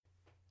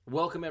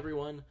Welcome,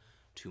 everyone,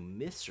 to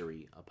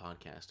Mystery, a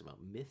podcast about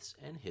myths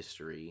and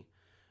history.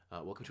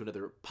 Welcome to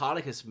another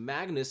Podicus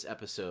Magnus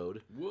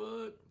episode.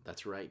 What?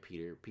 That's right,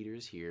 Peter. Peter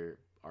is here,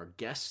 our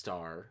guest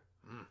star.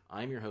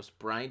 I'm your host,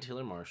 Brian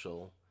Taylor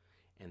Marshall,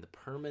 and the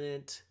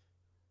permanent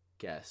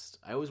guest.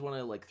 I always want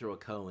to throw a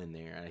co in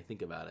there, and I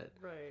think about it.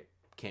 Right.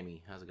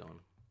 Cammy, how's it going?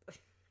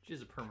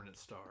 She's a permanent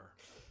star.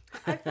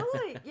 I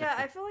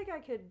feel like I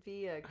could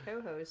be a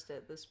co-host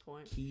at this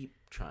point. Keep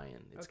trying.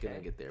 It's Okay.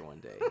 gonna get there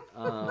one day.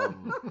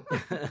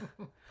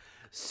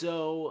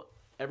 So,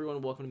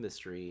 everyone, welcome to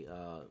Mystery.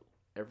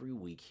 Every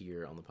week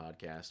here on the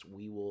podcast,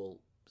 we will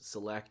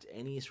select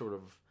any sort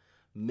of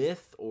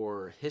myth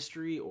or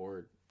history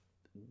or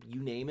you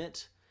name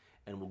it,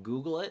 and we'll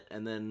Google it,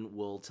 and then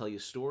we'll tell you a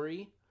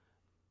story,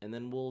 and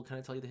then we'll kind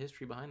of tell you the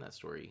history behind that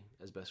story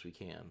as best we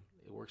can.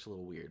 It works a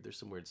little weird. There's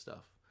some weird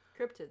stuff.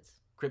 Cryptids.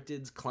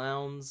 Cryptids,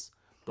 clowns,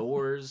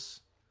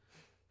 Thors,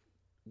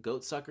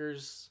 goat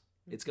suckers.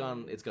 It's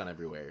gone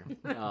everywhere.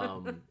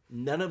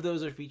 None of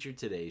those are featured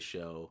today's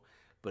show,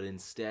 but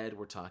instead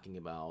we're talking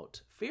about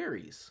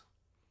fairies,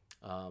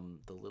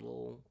 the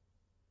little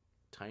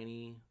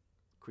tiny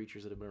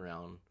creatures that have been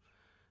around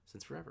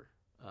since forever.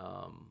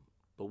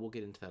 But we'll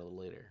get into that a little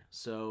later.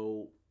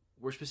 So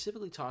we're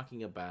specifically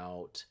talking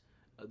about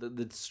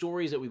the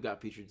stories that we've got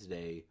featured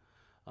today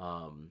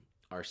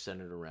are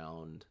centered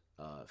around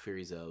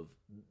fairies of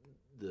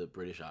the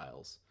British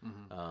Isles,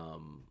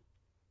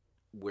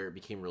 where it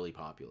became really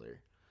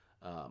popular.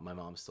 My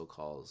mom still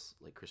calls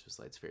Christmas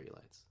lights fairy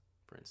lights,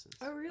 for instance.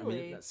 Oh, really?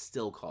 I mean, that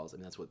still calls. I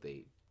mean, that's what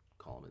they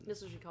call them.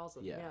 That's what she calls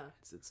them. Yeah, Yeah.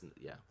 it's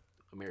yeah.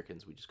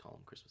 Americans, we just call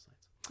them Christmas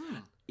lights.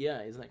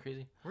 Yeah, isn't that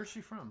crazy? Where's she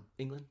from?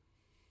 England.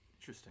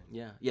 Interesting.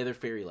 Yeah, they're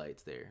fairy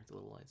lights. There, the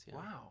little lights. Yeah.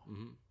 Wow.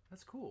 Mm-hmm.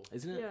 That's cool.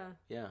 Isn't it? Yeah.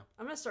 Yeah.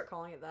 I'm gonna start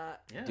calling it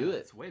that. Yeah, Do it.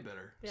 It's way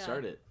better. Yeah.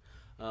 Start it.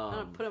 I'm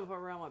gonna put them up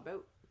around my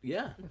boat.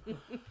 Yeah.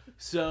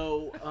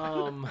 So,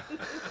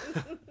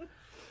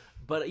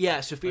 but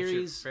yeah, so Let your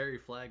fairies, fairy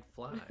flag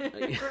fly.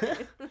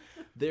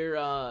 they're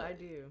I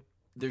do.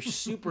 they're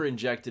super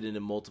injected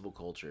into multiple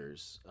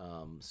cultures.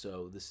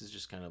 So this is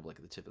just kind of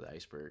like the tip of the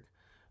iceberg.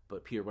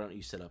 But Peter, why don't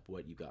you set up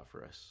what you got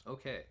for us?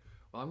 Okay.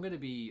 Well, I'm going to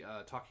be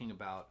talking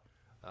about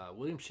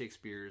William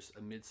Shakespeare's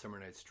A Midsummer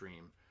Night's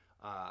Dream.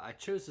 I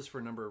chose this for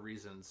a number of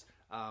reasons.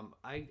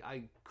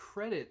 I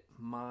credit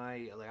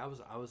my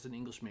I was an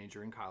English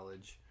major in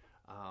college,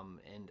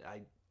 and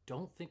I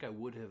don't think I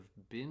would have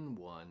been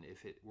one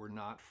if it were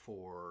not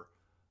for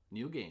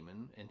Neil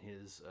Gaiman and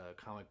his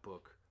comic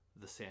book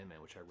The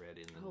Sandman, which I read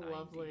in the 90s.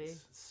 Lovely.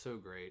 It's so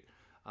great.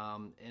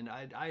 And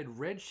I had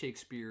read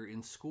Shakespeare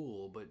in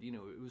school, but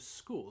it was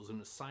school, it was an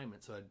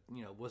assignment, so I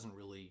wasn't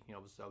really I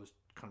was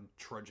kind of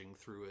trudging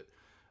through it.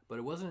 But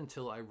it wasn't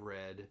until I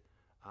read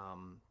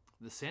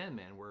The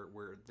Sandman,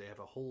 where they have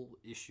a whole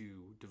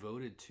issue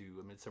devoted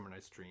to A Midsummer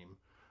Night's Dream,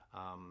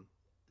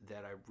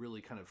 that I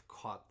really kind of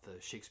caught the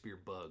Shakespeare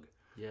bug.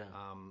 Yeah.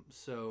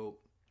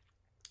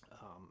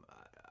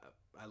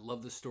 I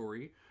love the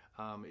story.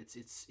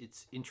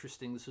 It's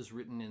interesting. This was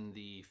written in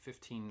the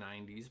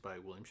 1590s by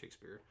William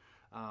Shakespeare,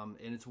 and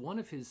it's one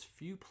of his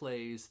few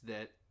plays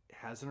that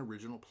has an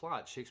original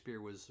plot.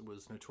 Shakespeare was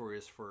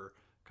notorious for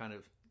kind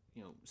of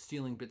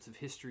stealing bits of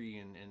history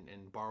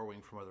and borrowing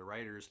from other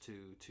writers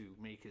to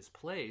make his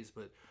plays,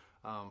 but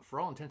for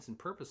all intents and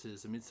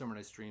purposes, A Midsummer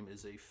Night's Dream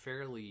is a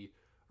fairly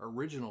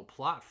original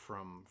plot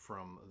from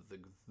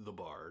the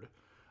Bard.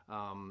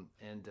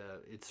 And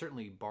it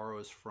certainly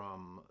borrows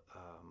from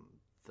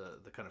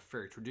the kind of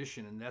fairy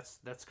tradition, and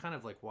that's kind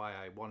of like why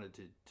I wanted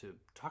to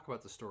talk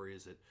about the story.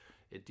 Is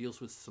it deals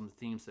with some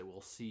themes that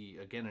we'll see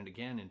again and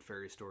again in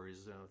fairy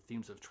stories,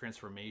 themes of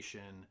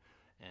transformation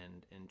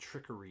and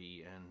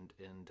trickery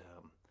and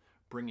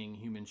bringing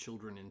human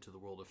children into the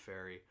world of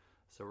fairy.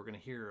 So we're going to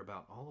hear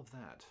about all of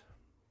that.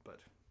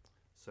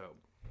 So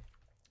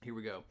here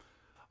we go.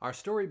 Our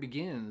story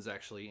begins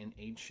actually in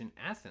ancient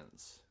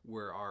Athens,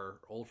 where our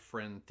old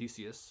friend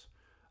Theseus,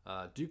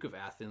 Duke of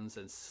Athens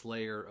and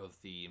slayer of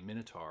the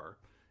Minotaur,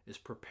 is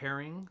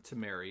preparing to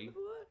marry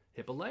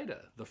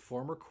Hippolyta, the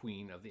former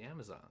queen of the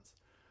Amazons.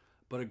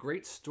 But a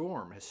great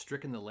storm has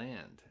stricken the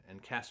land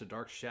and cast a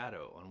dark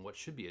shadow on what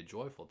should be a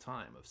joyful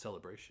time of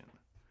celebration.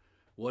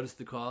 What is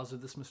the cause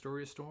of this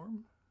mysterious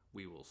storm?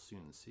 We will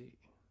soon see.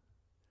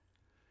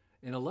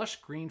 In a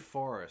lush green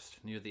forest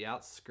near the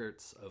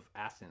outskirts of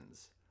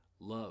Athens,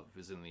 love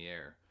is in the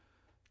air.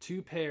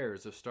 Two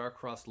pairs of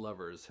star-crossed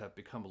lovers have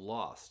become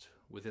lost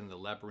within the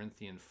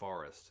labyrinthian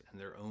forest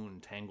and their own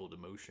tangled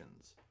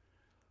emotions.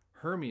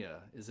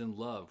 Hermia is in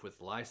love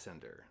with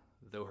Lysander,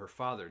 though her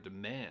father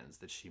demands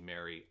that she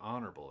marry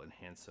honorable and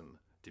handsome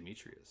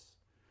Demetrius.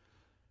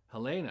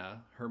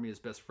 Helena, Hermia's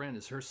best friend,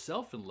 is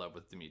herself in love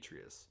with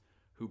Demetrius,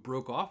 who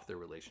broke off their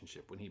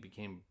relationship when he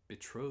became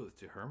betrothed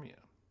to Hermia.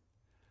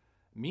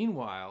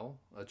 Meanwhile,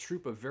 a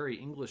troupe of very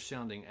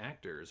English-sounding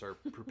actors are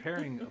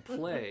preparing a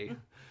play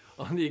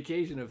on the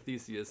occasion of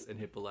Theseus and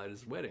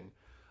Hippolyta's wedding.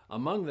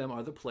 Among them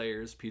are the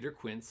players Peter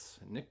Quince,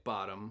 Nick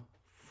Bottom,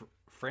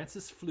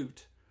 Francis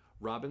Flute,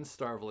 Robin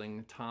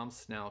Starveling, Tom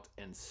Snout,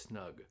 and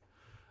Snug.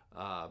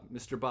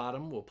 Mr.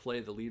 Bottom will play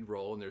the lead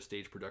role in their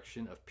stage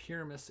production of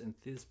Pyramus and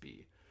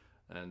Thisbe,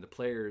 and the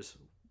players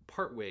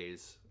part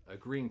ways,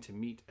 agreeing to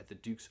meet at the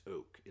Duke's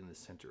Oak in the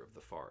center of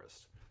the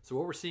forest. So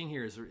what we're seeing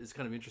here is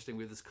kind of interesting.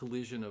 We have this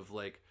collision of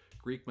like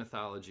Greek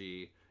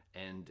mythology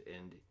and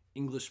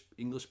English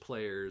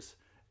players,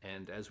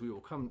 and as we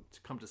will come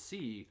to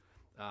see,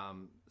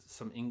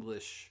 some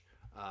English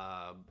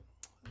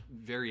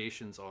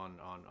variations on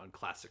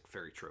classic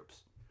fairy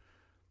tropes.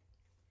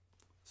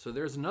 So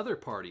there's another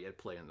party at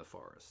play in the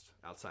forest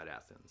outside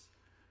Athens.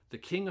 The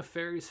king of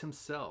fairies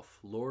himself,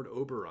 Lord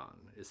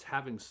Oberon, is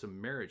having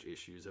some marriage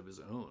issues of his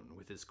own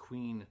with his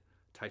queen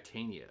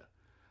Titania.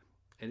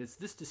 And it's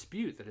this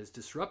dispute that has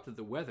disrupted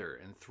the weather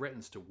and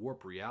threatens to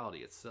warp reality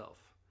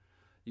itself.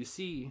 You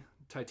see,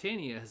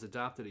 Titania has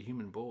adopted a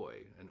human boy,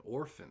 an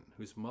orphan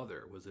whose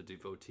mother was a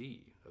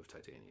devotee of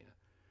Titania.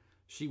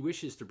 She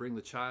wishes to bring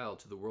the child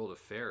to the world of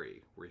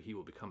fairy, where he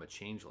will become a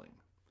changeling.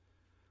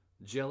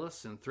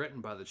 Jealous and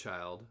threatened by the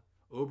child,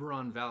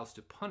 Oberon vows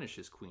to punish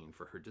his queen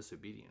for her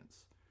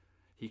disobedience.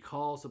 He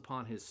calls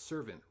upon his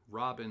servant,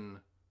 Robin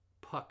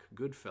Puck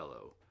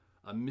Goodfellow,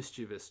 a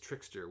mischievous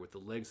trickster with the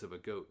legs of a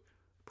goat,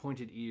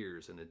 pointed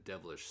ears, and a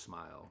devilish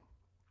smile.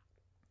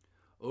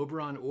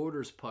 Oberon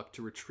orders Puck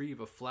to retrieve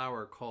a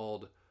flower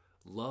called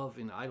Love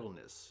in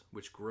Idleness,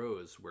 which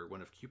grows where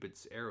one of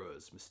Cupid's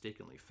arrows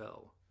mistakenly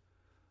fell.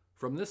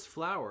 From this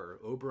flower,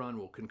 Oberon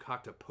will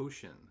concoct a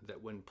potion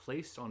that, when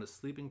placed on a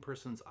sleeping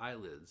person's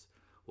eyelids,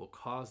 will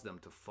cause them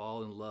to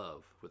fall in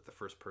love with the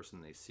first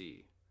person they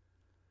see.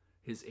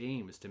 His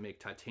aim is to make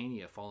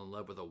Titania fall in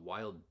love with a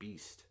wild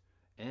beast,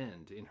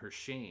 and, in her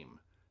shame,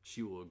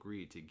 she will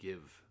agree to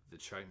give the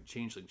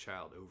changeling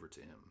child over to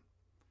him.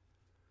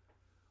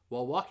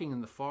 While walking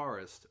in the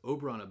forest,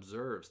 Oberon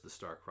observes the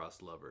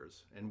star-crossed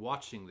lovers, and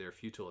watching their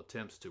futile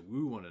attempts to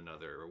woo one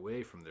another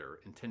away from their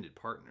intended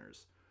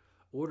partners,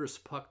 orders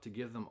Puck to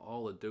give them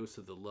all a dose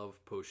of the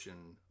love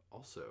potion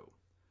also.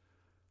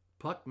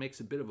 Puck makes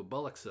a bit of a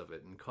bullocks of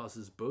it and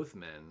causes both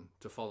men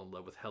to fall in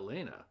love with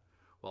Helena,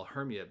 while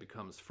Hermia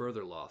becomes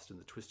further lost in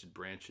the twisted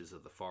branches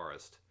of the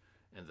forest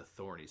and the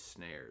thorny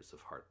snares of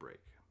heartbreak.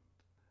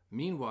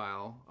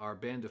 Meanwhile, our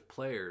band of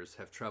players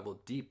have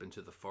traveled deep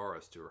into the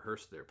forest to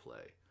rehearse their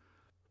play.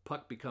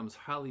 Puck becomes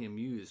highly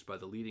amused by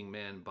the leading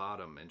man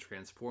Bottom and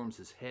transforms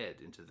his head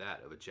into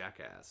that of a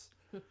jackass.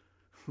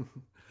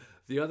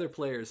 The other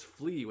players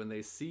flee when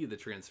they see the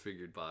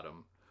transfigured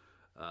Bottom,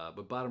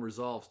 but Bottom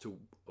resolves to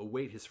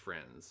await his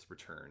friend's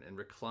return and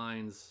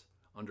reclines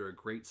under a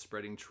great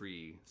spreading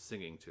tree,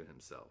 singing to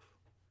himself.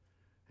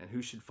 And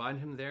who should find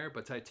him there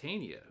but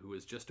Titania, who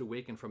has just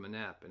awakened from a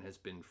nap and has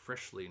been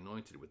freshly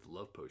anointed with the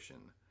love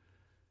potion.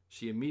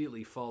 She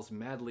immediately falls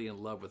madly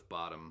in love with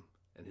Bottom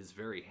and his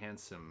very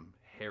handsome,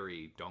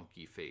 hairy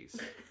donkey face.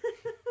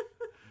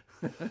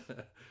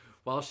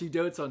 While she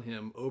dotes on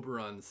him,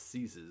 Oberon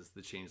seizes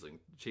the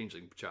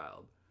changeling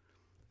child.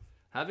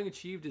 Having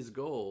achieved his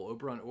goal,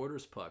 Oberon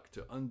orders Puck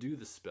to undo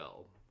the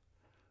spell.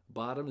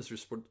 Bottom is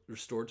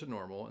restored to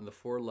normal, and the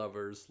four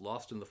lovers,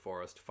 lost in the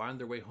forest, find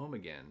their way home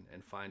again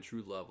and find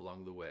true love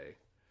along the way.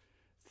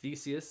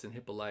 Theseus and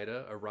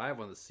Hippolyta arrive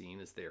on the scene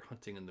as they are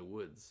hunting in the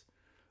woods.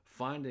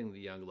 Finding the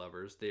young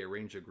lovers, they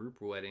arrange a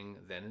group wedding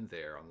then and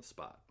there on the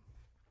spot.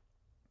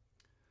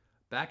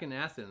 Back in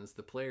Athens,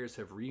 the players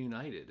have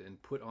reunited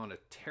and put on a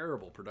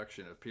terrible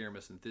production of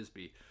Pyramus and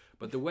Thisbe,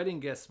 but the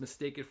wedding guests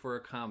mistake it for a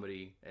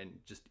comedy and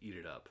just eat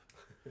it up.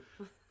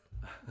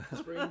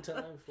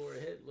 Springtime for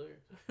Hitler.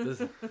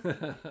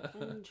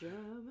 In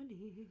Germany.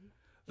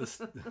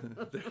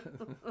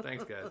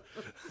 Thanks, guys.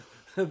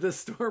 The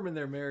storm in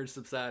their marriage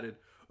subsided.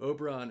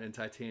 Oberon and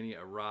Titania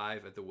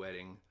arrive at the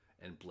wedding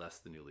and bless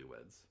the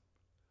newlyweds.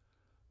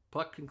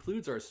 Puck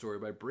concludes our story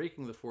by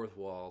breaking the fourth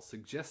wall,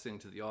 suggesting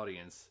to the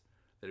audience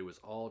that it was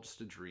all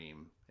just a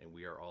dream and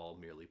we are all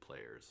merely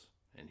players.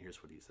 And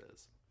here's what he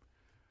says.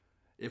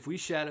 If we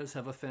shadows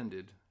have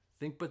offended,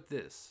 think but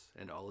this,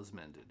 and all is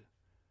mended,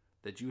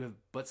 that you have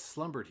but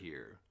slumbered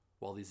here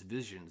while these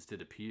visions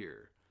did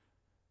appear,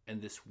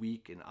 and this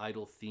weak and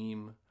idle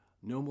theme,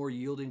 no more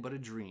yielding but a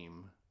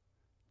dream.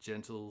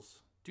 Gentles,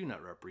 do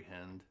not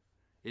reprehend.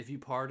 If you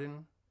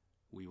pardon,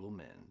 we will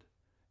mend.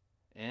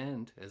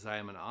 And, as I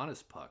am an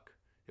honest Puck,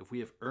 if we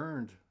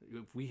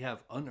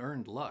have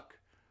unearned luck,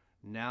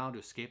 now to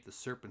escape the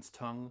serpent's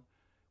tongue,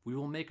 we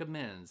will make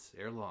amends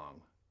ere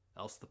long,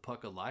 else the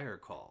Puck a liar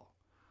call.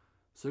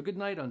 So good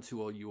night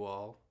unto all you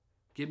all.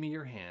 Give me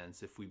your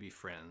hands if we be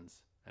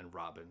friends, and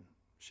Robin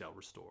shall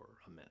restore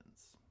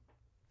amends.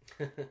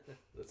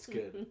 That's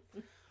good.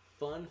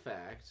 Fun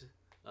fact,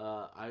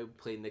 I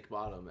played Nick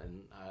Bottom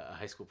in a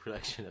high school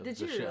production of Did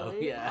the you show.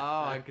 really? Yeah.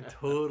 Oh, I could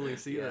totally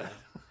see Yeah. that.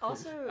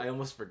 Also, I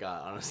almost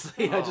forgot,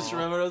 honestly. I just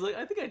remembered, I was like,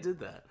 I think I did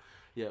that.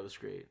 Yeah, it was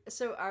great.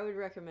 so I would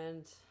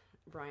recommend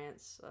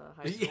Bryant's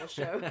high Yeah.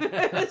 school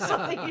show.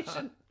 Something you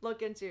should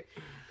look into.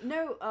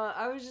 No,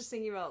 I was just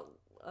thinking about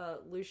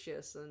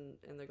Lucius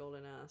and the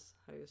Golden Ass,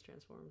 how he was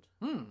transformed.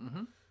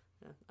 Mm-hmm.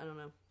 Yeah, I don't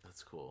know.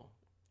 That's cool.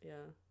 Yeah.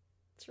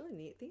 It's really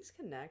neat. Things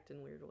connect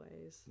in weird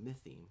ways.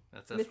 Mytheme.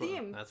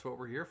 That's what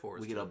we're here for.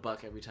 We get a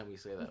buck every time we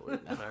say that word.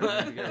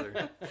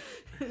 Together.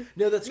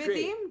 No, that's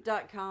great.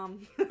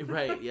 Mytheme.com.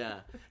 Right,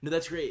 yeah. No,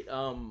 that's great.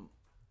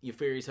 Your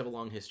fairies have a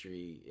long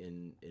history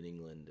in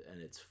England,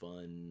 and it's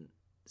fun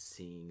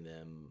seeing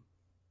them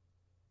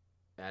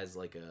as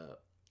like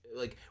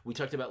we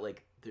talked about,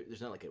 like there's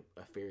not like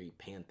a fairy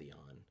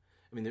pantheon.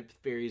 I mean, the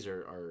fairies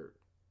are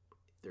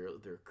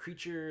they're a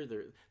creature.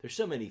 There's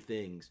so many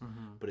things,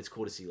 but it's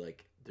cool to see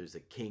like there's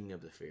a king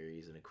of the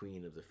fairies and a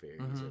queen of the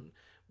fairies, and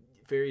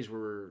fairies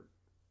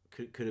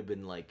could have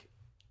been like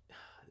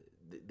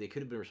they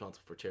could have been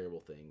responsible for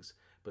terrible things,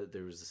 but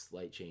there was a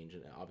slight change,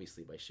 and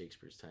obviously by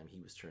Shakespeare's time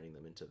he was turning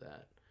them into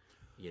that,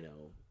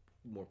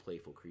 more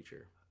playful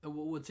creature.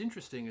 Well, what's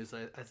interesting is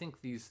I think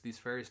these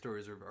fairy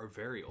stories are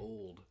very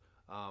old,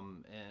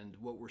 and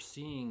what we're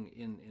seeing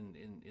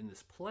in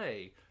this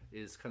play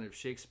is kind of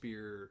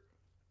Shakespeare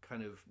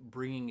kind of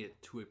bringing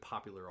it to a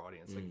popular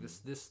audience. Like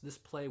this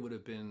play would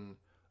have been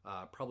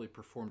probably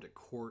performed at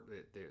court.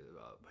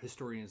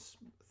 Historians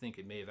think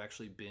it may have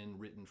actually been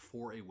written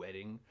for a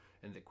wedding,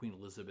 and that Queen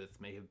Elizabeth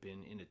may have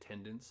been in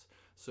attendance.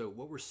 So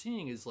what we're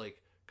seeing is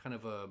like kind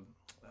of a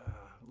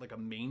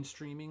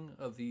mainstreaming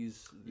of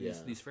these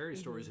fairy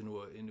stories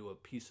into a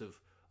piece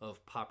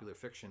of popular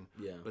fiction.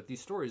 Yeah. But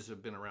these stories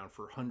have been around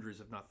for hundreds,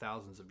 if not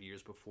thousands, of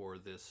years before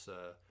this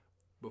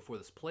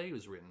play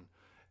was written.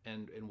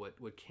 And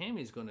what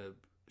Cammie's going to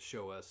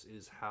show us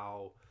is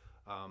how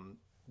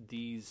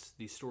these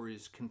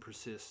stories can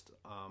persist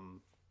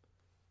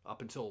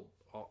up until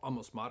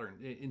almost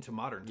into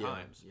modern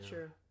times. Yeah.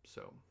 Sure.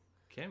 So,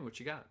 Cammie, what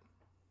you got?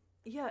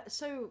 Yeah,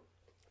 so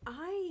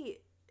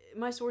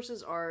my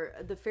sources are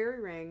The Fairy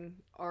Ring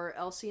or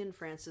Elsie and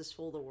Frances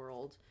Fool the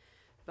World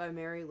by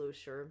Mary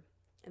Lusher,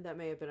 and that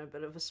may have been a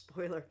bit of a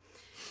spoiler.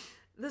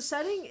 The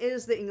setting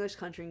is the English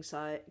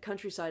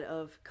countryside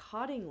of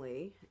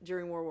Cottingley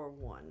during World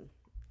War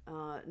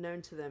I,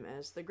 known to them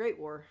as the Great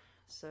War,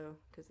 so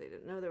because they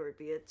didn't know there would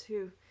be a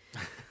two.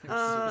 It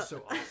was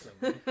so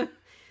awesome.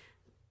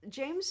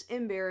 James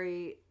M.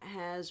 Barrie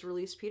has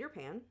released Peter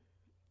Pan,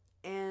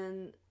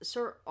 and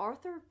Sir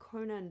Arthur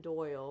Conan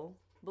Doyle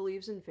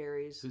believes in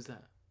fairies. Who's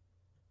that?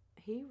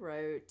 He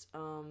wrote,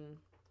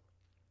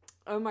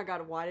 oh my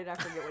god, why did I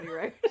forget what he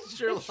wrote?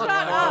 Sherlock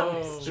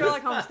Holmes.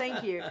 Sherlock Holmes,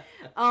 thank you.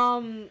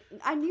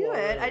 I knew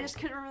it, I just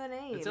couldn't remember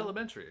the name. It's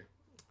elementary.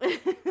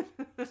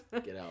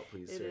 Get out,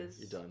 please, It sir. is.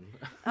 You're done.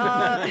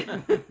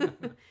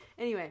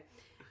 Anyway,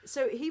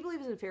 so he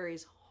believes in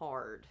fairies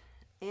hard.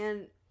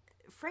 And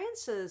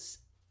Frances,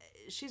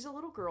 she's a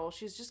little girl.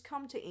 She's just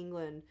come to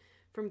England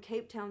from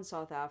Cape Town,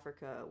 South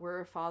Africa, where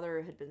her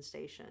father had been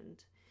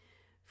stationed.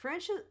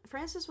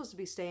 Frances was to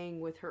be staying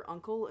with her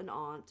uncle and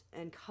aunt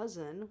and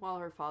cousin while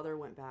her father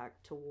went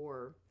back to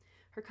war.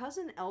 Her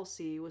cousin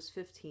Elsie was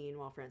 15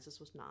 while Frances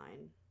was 9.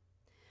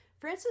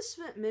 Frances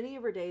spent many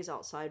of her days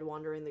outside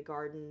wandering the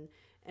garden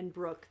and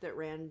brook that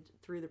ran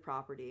through the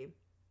property.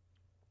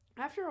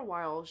 After a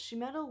while, she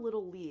met a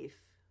little leaf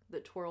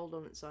that twirled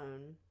on its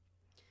own,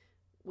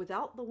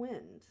 without the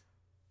wind.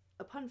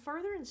 Upon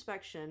further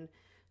inspection,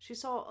 she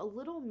saw a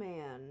little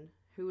man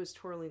who was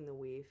twirling the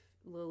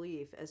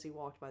leaf as he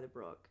walked by the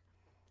brook.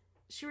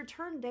 She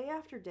returned day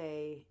after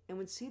day and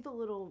would see the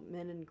little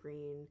men in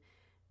green,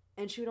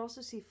 and she would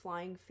also see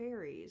flying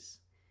fairies.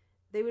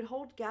 They would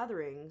hold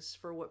gatherings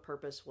for what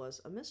purpose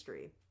was a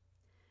mystery.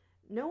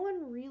 No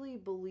one really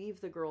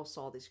believed the girl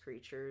saw these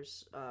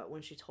creatures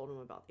when she told them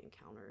about the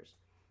encounters.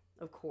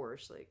 Of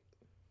course,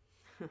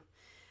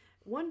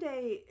 one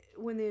day,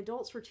 when the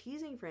adults were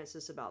teasing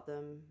Frances about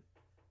them,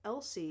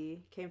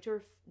 Elsie came to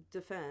her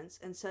defense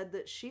and said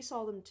that she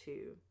saw them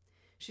too.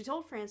 She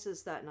told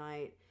Frances that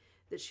night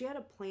that she had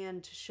a plan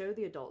to show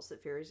the adults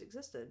that fairies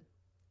existed.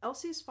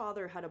 Elsie's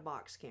father had a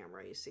box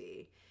camera, you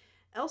see.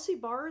 Elsie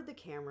borrowed the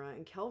camera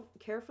and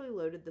carefully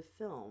loaded the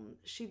film.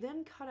 She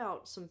then cut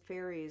out some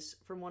fairies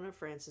from one of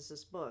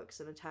Frances's books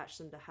and attached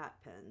them to hat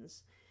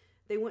pins.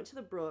 They went to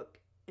the brook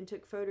and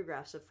took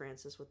photographs of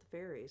Frances with the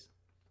fairies.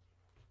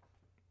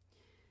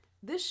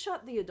 This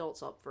shut the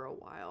adults up for a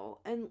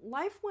while, and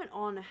life went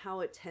on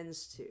how it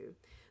tends to.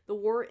 The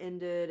war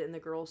ended and the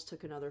girls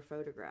took another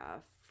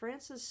photograph.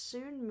 Frances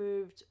soon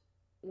moved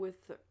with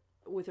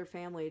her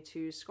family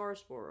to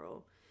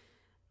Scarsborough.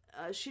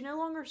 She no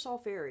longer saw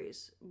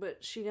fairies,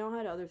 but she now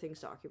had other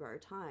things to occupy her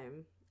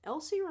time.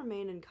 Elsie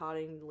remained in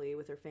Cottingley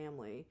with her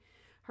family.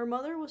 Her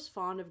mother was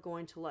fond of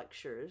going to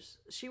lectures.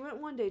 She went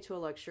one day to a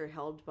lecture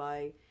held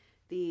by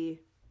the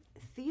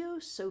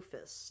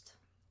Theosophist,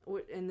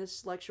 and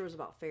this lecture was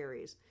about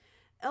fairies.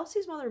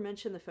 Elsie's mother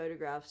mentioned the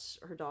photographs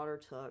her daughter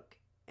took,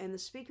 and the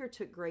speaker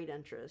took great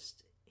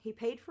interest. He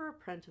paid for a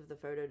print of the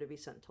photo to be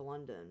sent to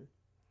London.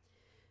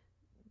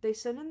 They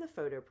sent in the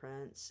photo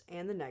prints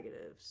and the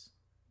negatives.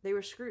 They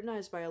were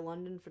scrutinized by a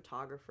London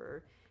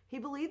photographer. He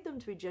believed them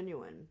to be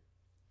genuine.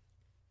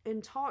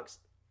 In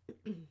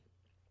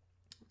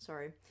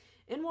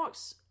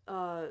walks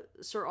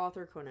Sir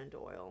Arthur Conan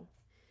Doyle.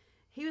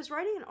 He was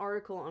writing an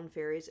article on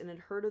fairies and had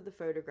heard of the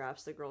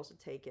photographs the girls had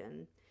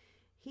taken.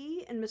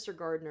 He and Mr.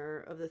 Gardner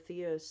of the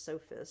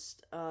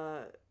Theosophist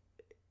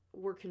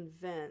were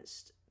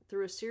convinced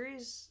through a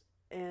series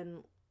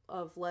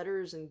of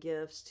letters and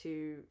gifts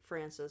to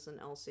Frances and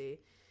Elsie.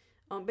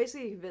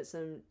 Basically, he convinced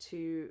them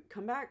to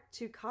come back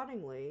to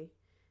Cottingley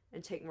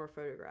and take more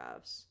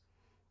photographs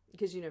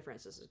because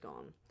Frances is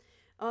gone.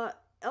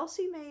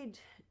 Elsie made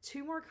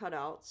 2 more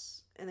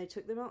cutouts, and they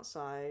took them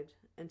outside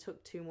and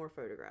took 2 more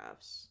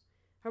photographs.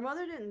 Her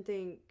mother didn't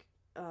think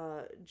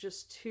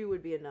just 2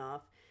 would be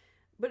enough,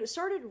 but it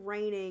started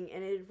raining,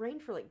 and it had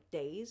rained for like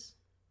days.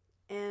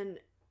 And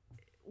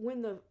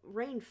when the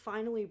rain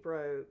finally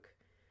broke,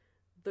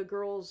 the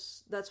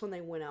girls, that's when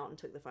they went out and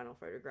took the final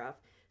photograph.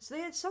 So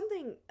they had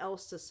something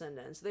else to send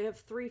in. So they have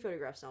 3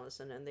 photographs now to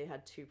send in. They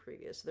had 2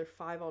 previous. So they're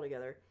 5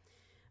 altogether.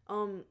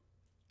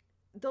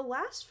 The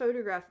last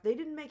photograph, they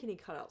didn't make any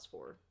cutouts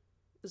for.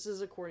 This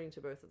is according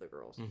to both of the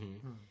girls.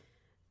 Mm-hmm.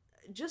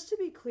 Just to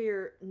be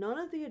clear, none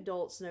of the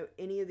adults know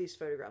any of these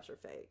photographs are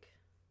fake.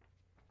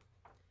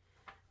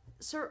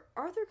 Sir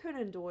Arthur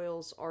Conan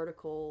Doyle's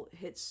article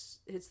hits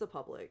the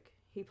public.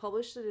 He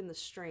published it in The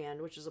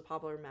Strand, which is a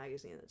popular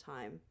magazine at the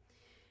time.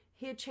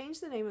 He had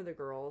changed the name of the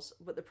girls,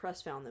 but the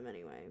press found them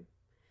anyway.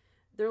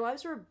 Their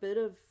lives were a bit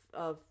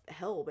of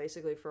hell,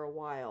 basically, for a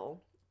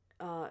while.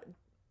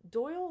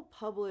 Doyle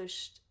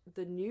published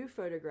the new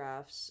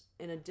photographs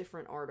in a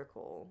different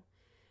article,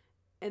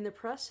 and the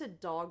press had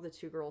dogged the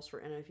 2 girls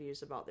for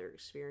interviews about their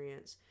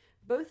experience.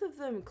 Both of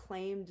them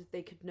claimed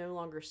they could no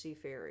longer see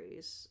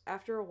fairies.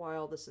 After a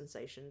while, the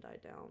sensation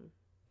died down.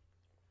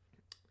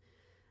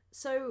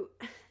 So,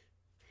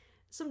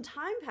 some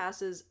time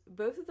passes,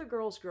 both of the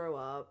girls grow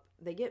up,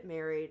 they get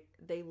married,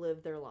 they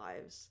live their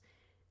lives.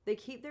 They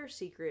keep their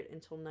secret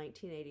until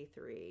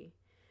 1983,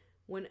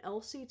 when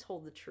Elsie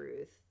told the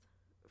truth.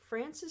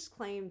 Frances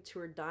claimed to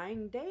her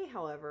dying day,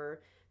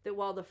 however, that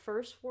while the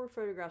first 4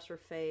 photographs were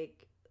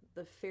fake,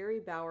 the Fairy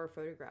Bower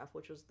photograph,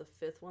 which was the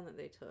 5th one that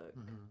they took,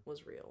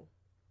 was real.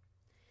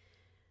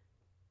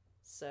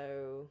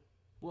 So...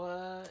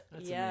 What?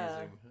 That's yeah.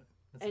 amazing.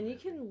 That's and amazing.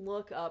 you can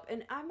look up,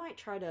 and I might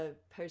try to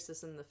post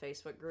this in the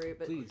Facebook group,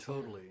 but Please.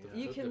 Totally.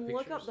 you The can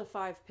look up pictures. the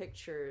 5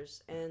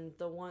 pictures, and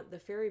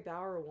the Fairy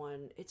Bower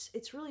one,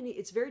 it's really neat.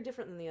 It's very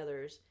different than the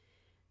others.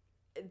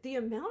 The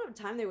amount of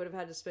time they would have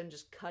had to spend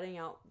just cutting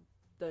out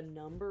the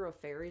number of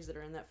fairies that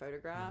are in that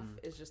photograph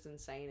is just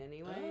insane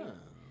anyway. Oh.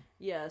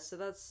 Yeah, so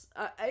that's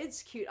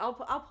it's cute. I'll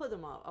put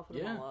them up. I'll put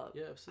them all up.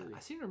 Yeah, absolutely. I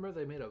seem to remember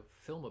they made a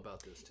film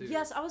about this too.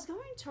 Yes, I was going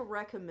to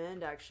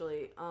recommend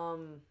actually.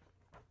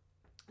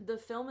 The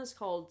film is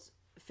called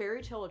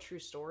Fairy Tale: A True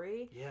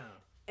Story. Yeah.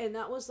 And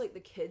that was like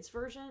the kids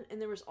version, and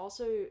there was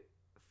also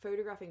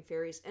photographing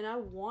fairies. And I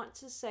want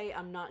to say,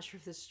 I'm not sure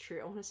if this is true,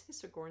 I want to say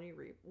Sigourney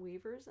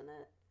Weaver's in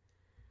it.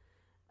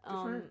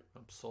 I'm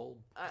sold.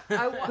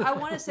 I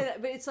want to say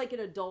that, but it's like an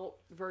adult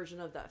version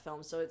of that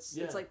film, so it's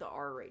like the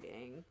R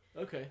rating.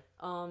 Okay.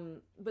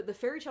 But the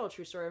Fairy Tale: A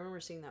True Story, I remember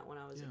seeing that when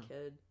I was a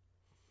kid.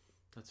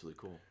 That's really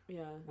cool.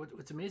 Yeah.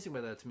 What's amazing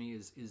about that to me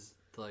is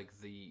like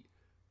the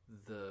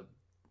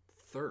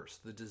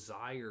thirst, the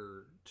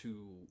desire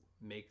to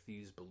make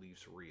these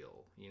beliefs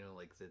real.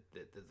 Like that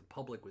the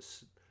public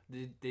was.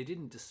 They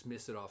didn't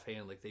dismiss it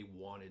offhand, like they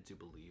wanted to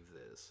believe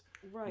this,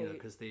 Right?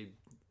 Because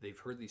they've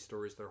heard these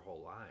stories their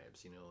whole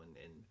lives, and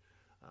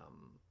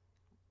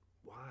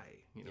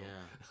why,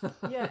 Yeah.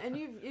 Yeah, and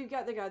you've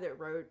got the guy that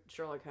wrote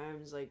Sherlock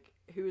Holmes, like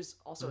who is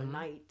also a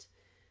knight,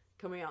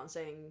 coming out and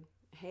saying,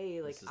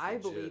 "Hey, like This is I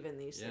legit." believe in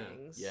these Yeah.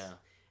 things." Yeah.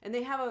 And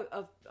they have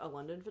a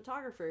London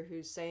photographer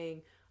who's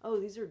saying, "Oh,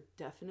 these are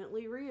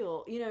definitely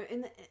real."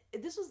 And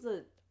this was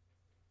the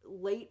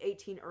late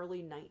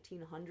early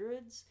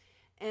 1900s.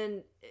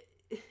 And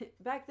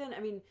back then, I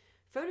mean,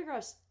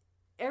 photographs,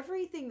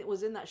 everything that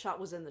was in that shot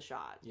was in the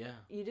shot. Yeah.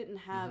 You didn't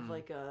have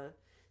like a...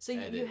 So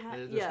you Edit.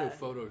 had...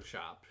 There's no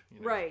Photoshop.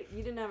 Right.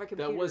 You didn't have a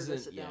computer That wasn't,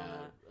 to sit down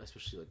yeah, at.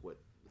 especially like what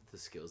the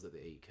skills that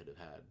they could have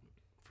had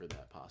for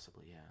that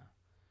possibly, yeah.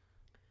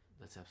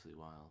 That's absolutely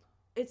wild.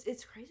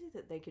 It's crazy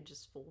that they could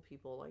just fool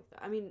people like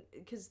that. I mean,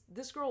 because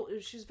this girl,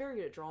 she's very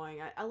good at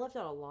drawing. I left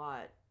out a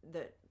lot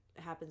that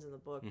happens in the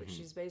book, but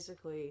she's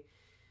basically...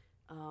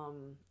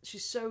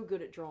 she's so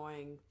good at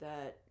drawing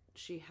that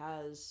she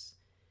has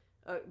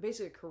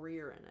basically a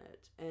career in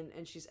it,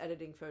 and she's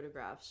editing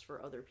photographs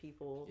for other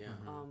people. Yeah.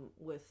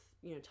 With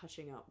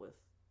touching up with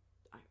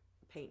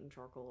paint and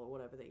charcoal or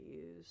whatever they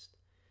used.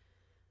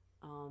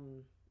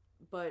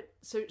 But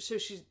so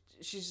she's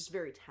just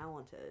very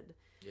talented.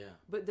 Yeah.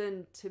 But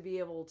then to be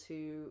able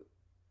to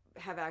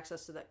have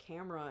access to that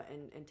camera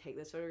and take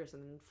those photographs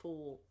and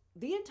fool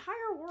the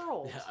entire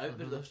world. Yeah,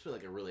 that's been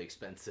like a really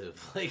expensive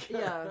way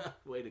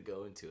to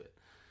go into it.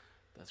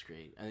 That's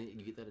great. I think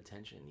you get that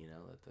attention,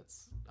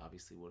 that's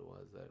obviously what it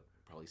was that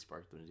probably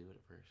sparked them to do it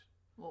at first.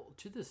 Well,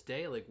 to this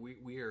day, like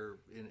we are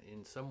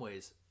in some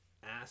ways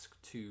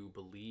asked to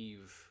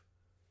believe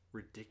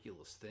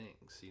ridiculous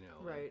things,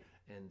 Right.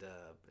 and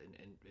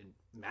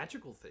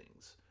magical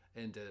things,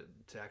 and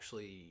to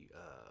actually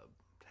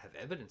have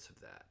evidence of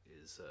that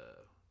is,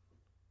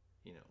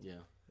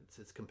 Yeah.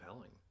 it's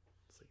compelling.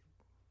 It's like,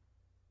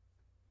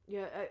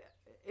 Yeah,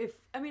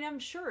 I'm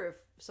sure if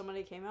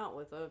somebody came out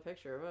with a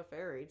picture of a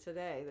fairy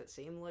today that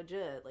seemed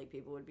legit, like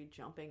people would be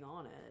jumping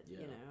on it, Yeah.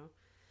 you know,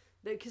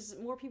 because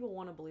more people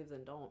want to believe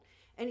than don't.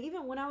 And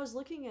even when I was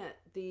looking at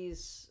the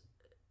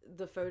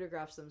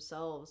photographs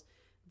themselves,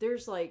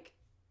 there's like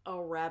a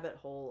rabbit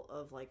hole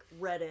of like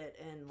Reddit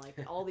and like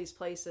all these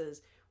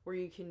places where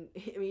you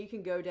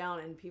can go down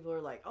and people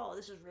are like, oh,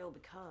 this is real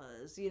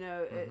because, you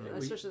know,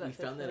 especially we that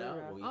found that out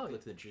photograph. when we looked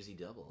at the Jersey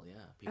Devil. Yeah.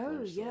 People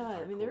Oh are still yeah,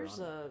 I mean hardcore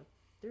on it.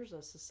 there's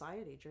a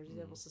society, Jersey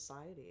Devil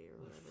Society or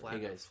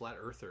whatever. Flat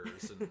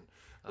earthers and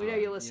We know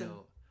you listen.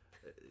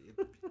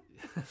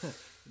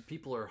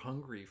 People are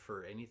hungry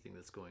for anything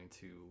that's going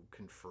to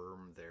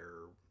confirm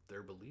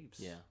their beliefs.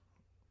 Yeah.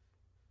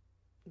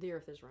 The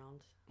Earth is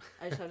round.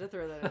 I just had to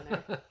throw that in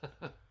there.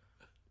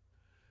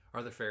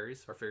 Are there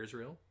fairies? Are fairies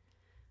real?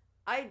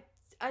 I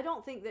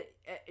don't think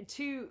that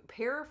to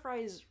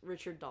paraphrase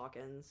Richard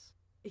Dawkins,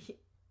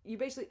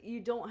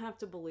 you don't have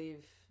to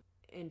believe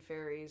in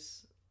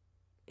fairies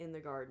in the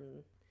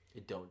garden.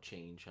 It don't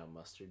change how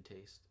mustard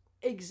tastes.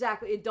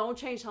 Exactly. It don't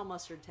change how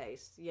mustard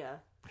tastes. Yeah.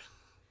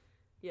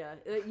 Yeah.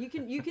 You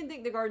can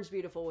think the garden's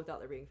beautiful without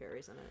there being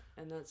fairies in it,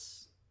 and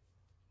that's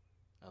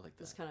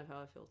That's kind of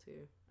how I feel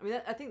too. I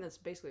mean, I think that's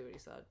basically what he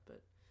said.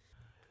 But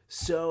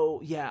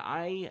so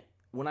yeah,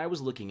 when I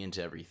was looking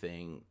into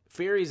everything,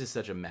 fairies is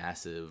such a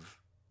massive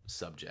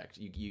subject.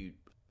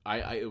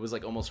 It was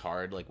like almost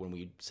hard, like when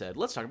we said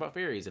let's talk about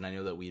fairies, and I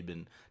know that we had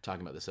been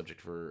talking about this subject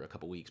for a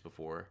couple weeks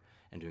before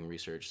and doing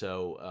research.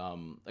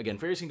 So again,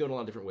 fairies can go in a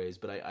lot of different ways,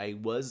 but I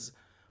was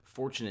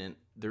fortunate.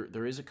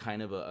 There is a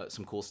kind of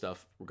some cool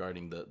stuff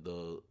regarding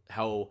the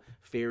how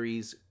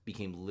fairies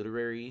became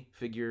literary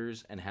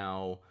figures and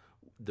how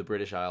the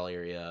British Isle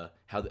area,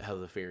 how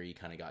the fairy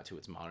kind of got to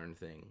its modern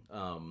thing.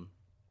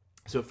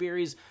 So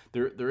fairies,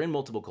 they're in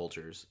multiple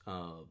cultures.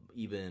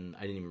 Even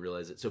I didn't even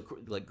realize it. So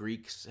like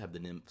Greeks have the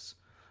nymphs.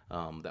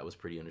 That was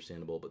pretty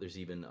understandable. But there's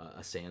even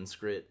a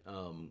Sanskrit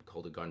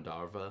called a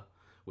Gandharva,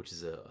 which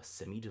is a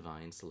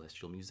semi-divine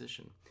celestial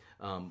musician.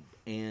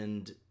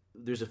 And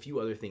there's a few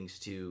other things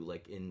too.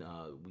 Like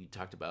we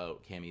talked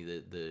about,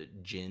 Cammie, the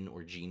jinn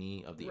or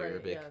genie of the Right,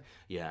 Arabic.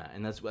 Yeah,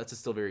 and that's a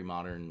still very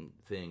modern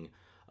thing.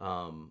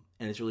 And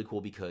it's really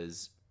cool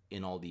because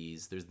in all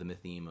these, there's the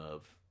theme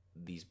of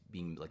these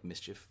being like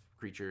mischief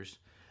creatures,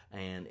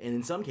 and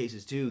in some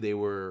cases too, they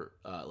were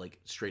like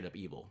straight up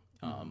evil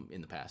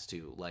in the past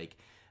too. Like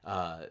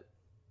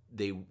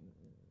they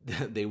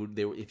would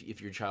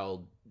if your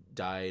child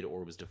died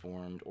or was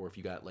deformed, or if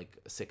you got like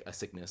a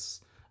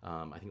sickness.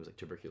 I think it was like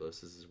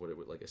tuberculosis is what it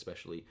would like.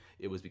 Especially,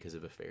 it was because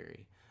of a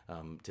fairy,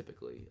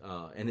 typically,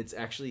 and it's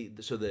actually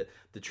so the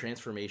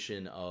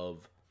transformation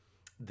of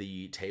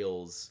the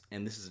tales,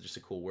 and this is just a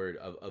cool word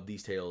of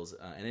these tales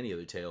and any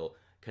other tale,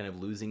 kind of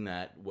losing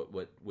that what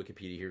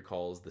Wikipedia here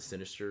calls the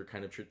sinister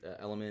kind of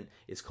element.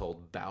 It's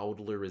called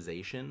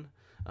Bowdlerization.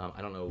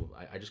 I don't know.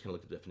 I just kind of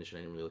looked at the definition.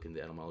 I didn't really look into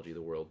the etymology of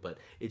the word, but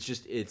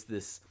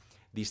it's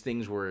these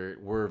things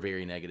were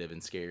very negative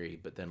and scary,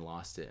 but then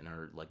lost it and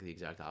are like the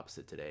exact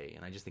opposite today.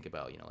 And I just think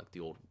about like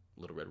the old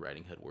Little Red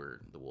Riding Hood where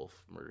the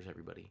wolf murders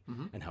everybody,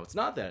 and how it's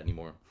not that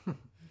anymore.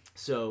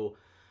 So.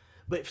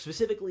 But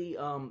specifically,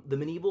 the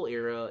medieval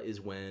era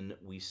is when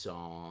we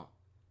saw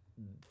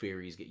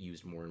fairies get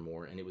used more and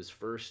more, and it was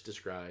first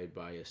described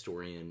by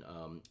historian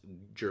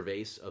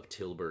Gervase of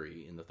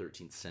Tilbury in the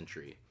 13th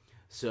century.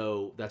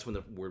 So that's when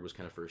the word was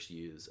kind of first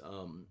used.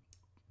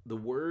 The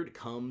word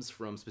comes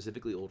from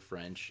specifically Old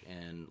French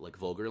and like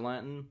Vulgar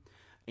Latin,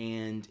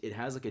 and it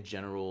has like a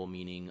general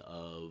meaning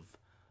of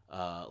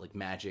like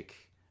magic,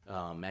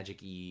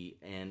 magic-y,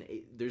 and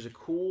there's a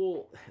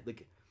cool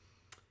like.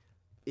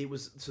 It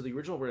was so the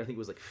original word I think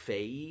was like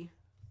fae,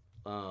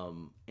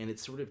 and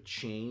it's sort of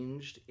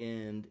changed,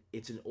 and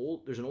there's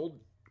an old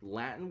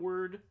Latin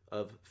word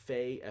of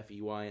fey,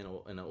 F-E-Y, and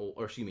an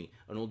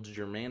old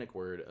Germanic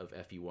word of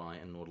F-E-Y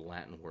and an old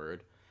Latin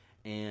word,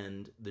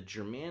 and the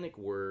Germanic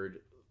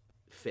word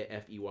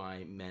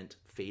F-E-Y meant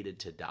fated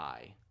to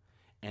die,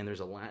 and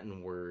there's a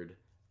Latin word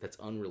that's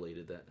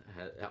unrelated that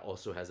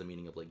also has a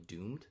meaning of like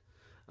doomed.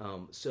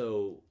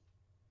 So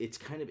it's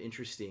kind of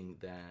interesting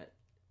that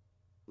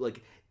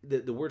like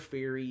the word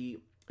fairy,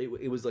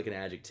 it was like an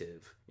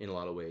adjective in a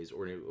lot of ways,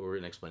 or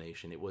an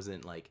explanation. It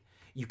wasn't like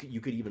you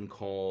could even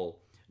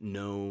call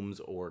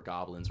gnomes or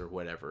goblins or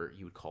whatever,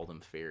 you would call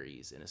them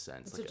fairies in a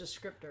sense. It's like a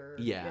descriptor.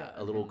 Yeah,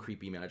 a little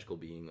creepy magical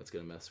being that's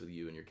gonna mess with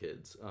you and your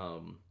kids.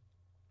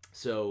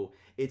 So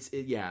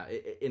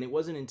and it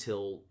wasn't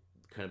until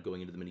kind of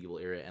going into the medieval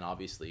era, and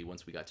obviously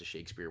once we got to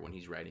Shakespeare when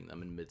he's writing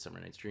them in Midsummer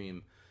Night's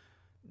Dream,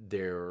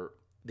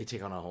 they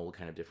take on a whole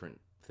kind of different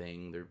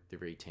thing. They're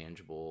very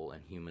tangible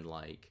and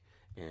human-like,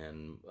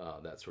 and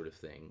that sort of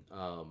thing.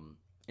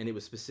 And it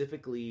was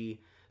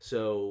specifically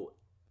so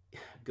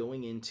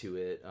going into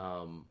it.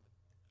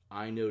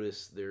 I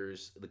noticed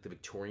there's like the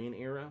Victorian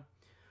era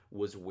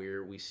was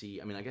where we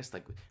see. I mean, I guess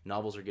like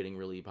novels are getting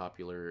really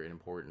popular and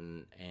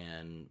important,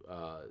 and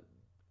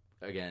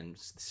again,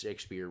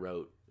 Shakespeare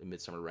wrote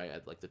Midsummer right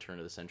at like the turn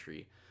of the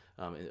century,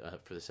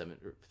 for the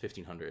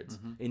 1500s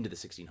into the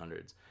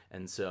 1600s,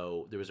 and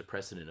so there was a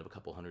precedent of a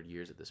couple hundred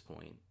years at this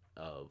point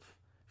of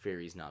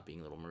fairies not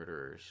being little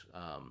murderers.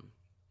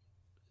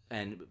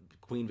 And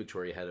Queen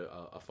Victoria had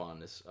a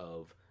fondness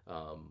of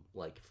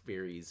like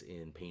fairies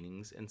in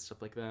paintings and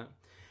stuff like that.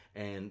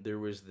 And there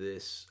was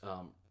this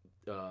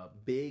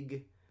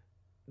big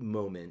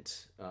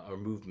moment or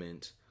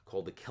movement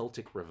called the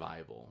Celtic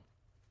Revival.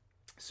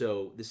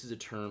 So this is a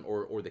term,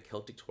 or the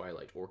Celtic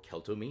Twilight, or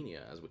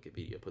Celtomania, as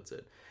Wikipedia puts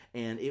it.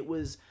 And it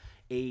was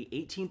a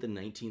 18th and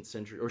 19th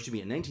century, or excuse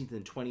me, a 19th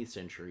and 20th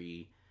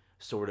century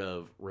sort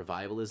of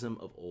revivalism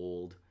of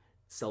old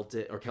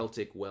Celtic or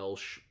Celtic,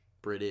 Welsh,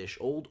 British,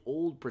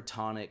 old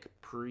Britannic,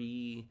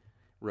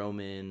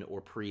 pre-Roman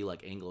or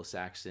like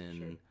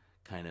Anglo-Saxon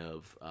kind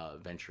of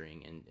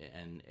venturing,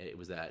 and it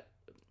was that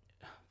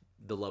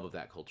the love of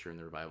that culture and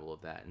the revival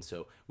of that, and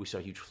so we saw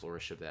a huge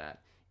flourish of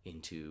that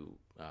into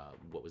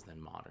what was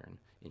then modern,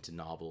 into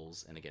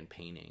novels and again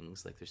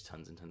paintings. Like there's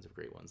tons and tons of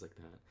great ones like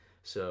that.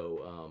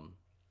 So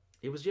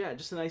it was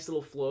just a nice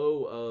little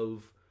flow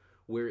of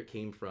where it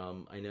came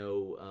from. I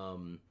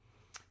know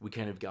we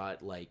kind of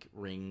got like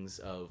rings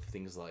of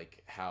things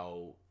like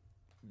how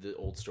the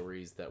old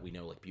stories that we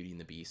know, like Beauty and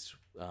the Beast,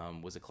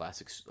 was a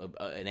classic,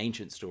 an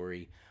ancient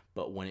story,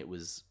 but when it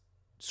was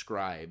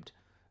scribed,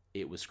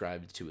 it was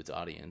scribed to its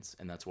audience,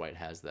 and that's why it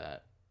has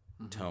that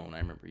tone. I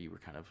remember you were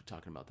kind of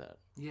talking about that.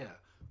 Yeah.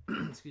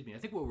 Excuse me. I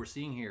think what we're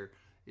seeing here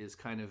is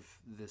kind of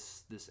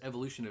this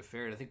evolution of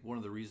fairy. I think one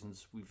of the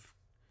reasons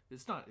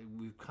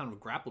we've kind of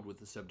grappled with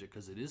the subject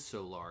because it is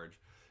so large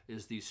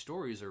is these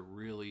stories are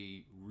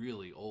really,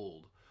 really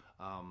old.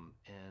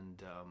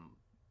 And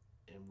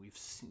we've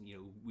seen,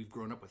 we've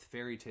grown up with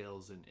fairy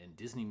tales and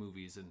Disney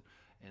movies,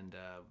 and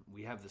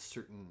we have this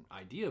certain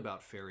idea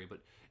about fairy, but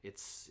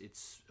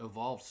it's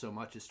evolved so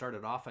much. It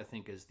started off, I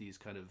think, as these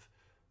kind of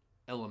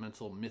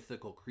elemental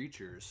mythical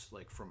creatures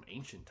like from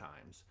ancient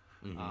times,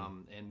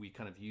 and we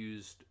kind of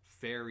used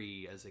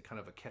fairy as a kind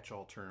of a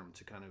catch-all term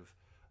to kind of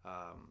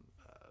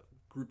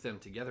group them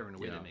together in a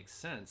way that makes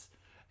sense.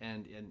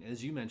 And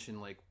as you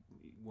mentioned, like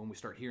when we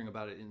start hearing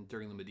about it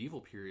during the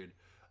medieval period,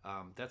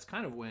 that's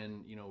kind of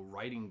when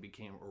writing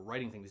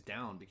things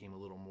down became a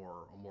little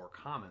more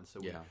common.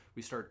 So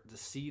we start to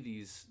see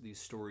these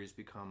stories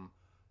become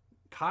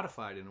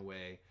codified in a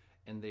way,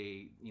 and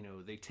they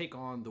take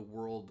on the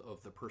world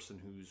of the person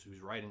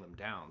who's writing them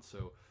down.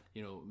 So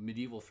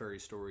medieval fairy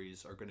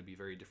stories are going to be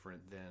very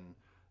different than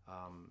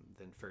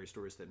fairy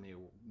stories that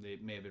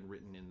may have been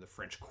written in the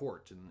French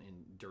court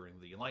during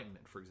the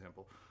Enlightenment, for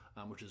example,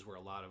 which is where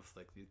a lot of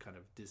like the kind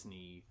of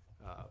Disney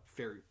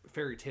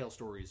fairy tale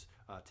stories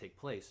take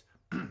place.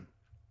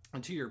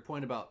 And to your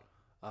point about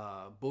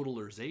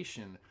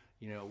Baudelarization,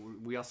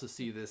 we also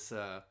see this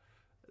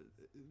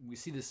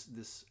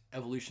this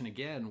evolution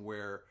again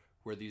where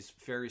these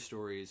fairy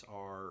stories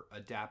are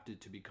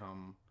adapted to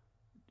become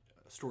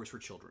stories for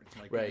children.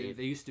 Like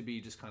they used to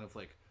be just kind of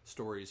like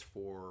stories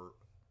for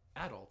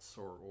adults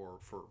or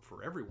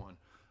for everyone,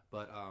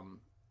 but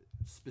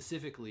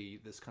specifically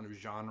this kind of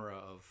genre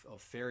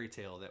of fairy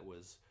tale that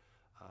was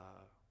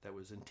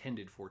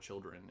intended for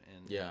children,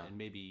 and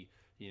maybe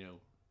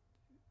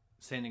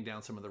sanding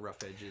down some of the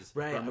rough edges,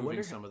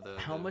 removing some of the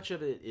how much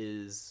of it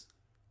is.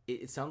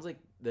 It sounds like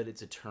that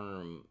it's a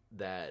term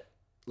that,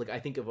 like, I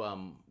think of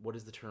what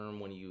is the term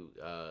when you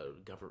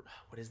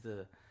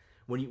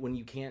when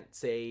you can't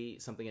say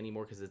something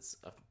anymore because it's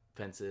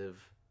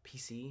offensive?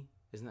 PC,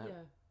 isn't that? Yeah.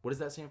 What does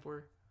that stand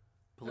for?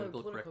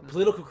 Political correctness.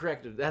 Political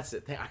correctness. That's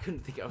it. I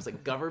couldn't think. I was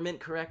like government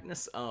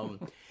correctness.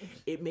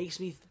 It makes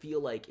me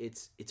feel like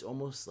it's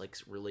almost like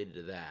related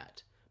to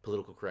that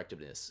political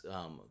correctness.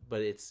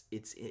 But it's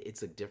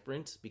like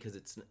different because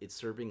it's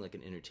serving like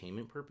an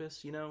entertainment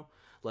purpose.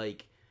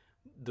 Like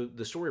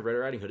the story of Red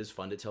Riding Hood is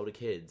fun to tell to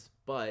kids,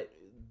 but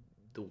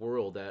the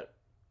world that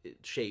it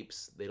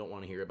shapes, they don't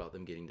want to hear about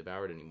them getting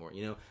devoured anymore.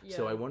 Yeah.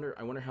 So I wonder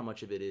how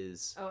much of it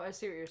is. Oh, I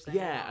see what you're saying.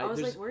 Yeah, I was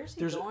like, where's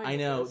he going? I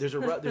know with this?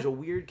 there's a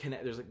weird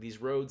connect. There's like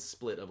these roads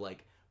split of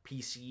like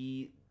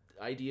PC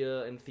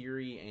idea and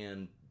theory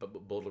and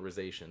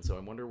Baudelarization. So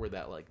I wonder where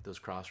that like those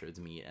crossroads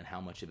meet and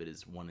how much of it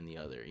is one and the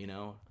other.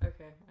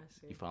 Okay, I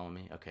see. You follow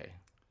me? Okay.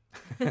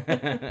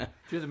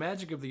 Through the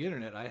magic of the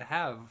internet, I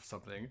have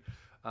something.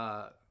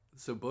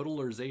 So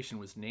Baudelarization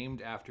was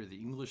named after the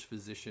English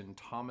physician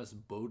Thomas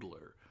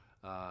Baudelaire.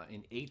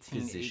 In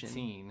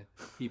 1818,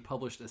 he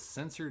published a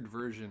censored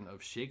version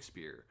of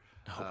Shakespeare.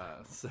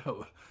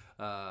 So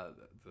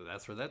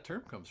that's where that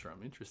term comes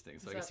from. Interesting.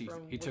 So I guess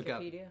he took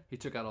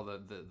out all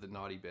the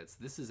naughty bits.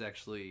 This is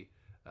actually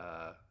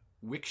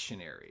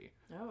Wiktionary.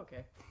 Oh,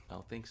 okay.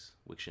 Oh, thanks,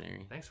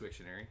 Wiktionary. Thanks,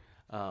 Wiktionary.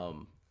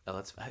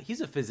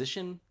 He's a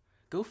physician.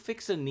 Go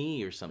fix a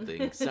knee or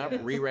something. Stop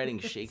rewriting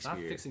Shakespeare. Stop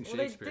fixing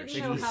Shakespeare. Well, they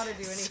didn't know how to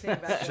do anything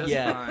about it.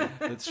 Yeah,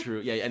 fine. That's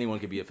true. Yeah, anyone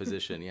could be a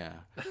physician. Yeah.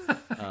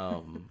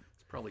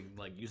 It's probably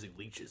like using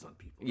leeches on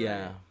people.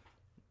 Yeah. Right?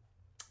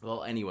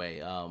 Well,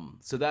 anyway,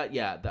 so that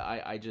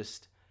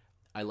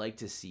I like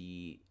to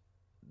see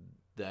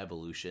the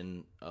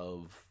evolution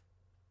of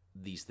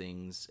these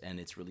things, and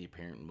it's really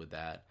apparent with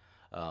that.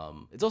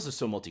 It's also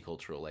so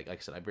multicultural. Like I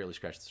said, I barely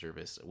scratched the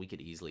surface. We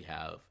could easily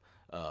have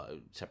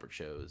separate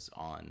shows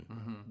on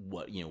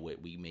what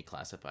we may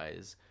classify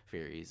as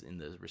fairies in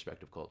the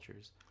respective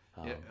cultures.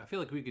 Yeah, I feel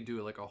like we could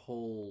do like a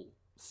whole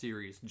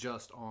series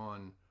just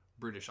on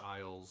British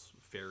Isles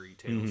fairy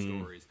tale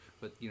stories,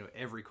 but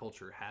every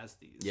culture has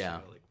these. Yeah,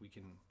 like we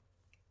can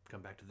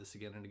come back to this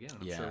again and again.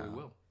 I'm sure we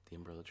will. The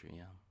Umbrella Tree,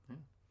 yeah.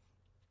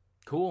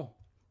 Cool.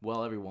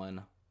 Well,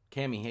 everyone,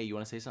 Cammie, hey, you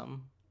want to say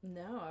something?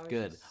 No, I was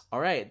Good. just... All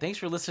right, thanks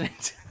for listening.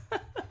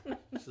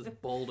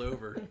 Just bowled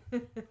over.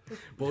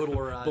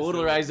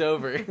 Bowdlerized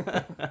over.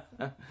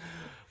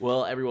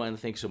 Well, everyone,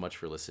 thanks so much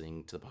for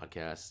listening to the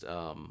podcast.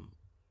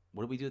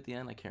 What do we do at the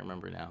end? I can't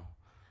remember now.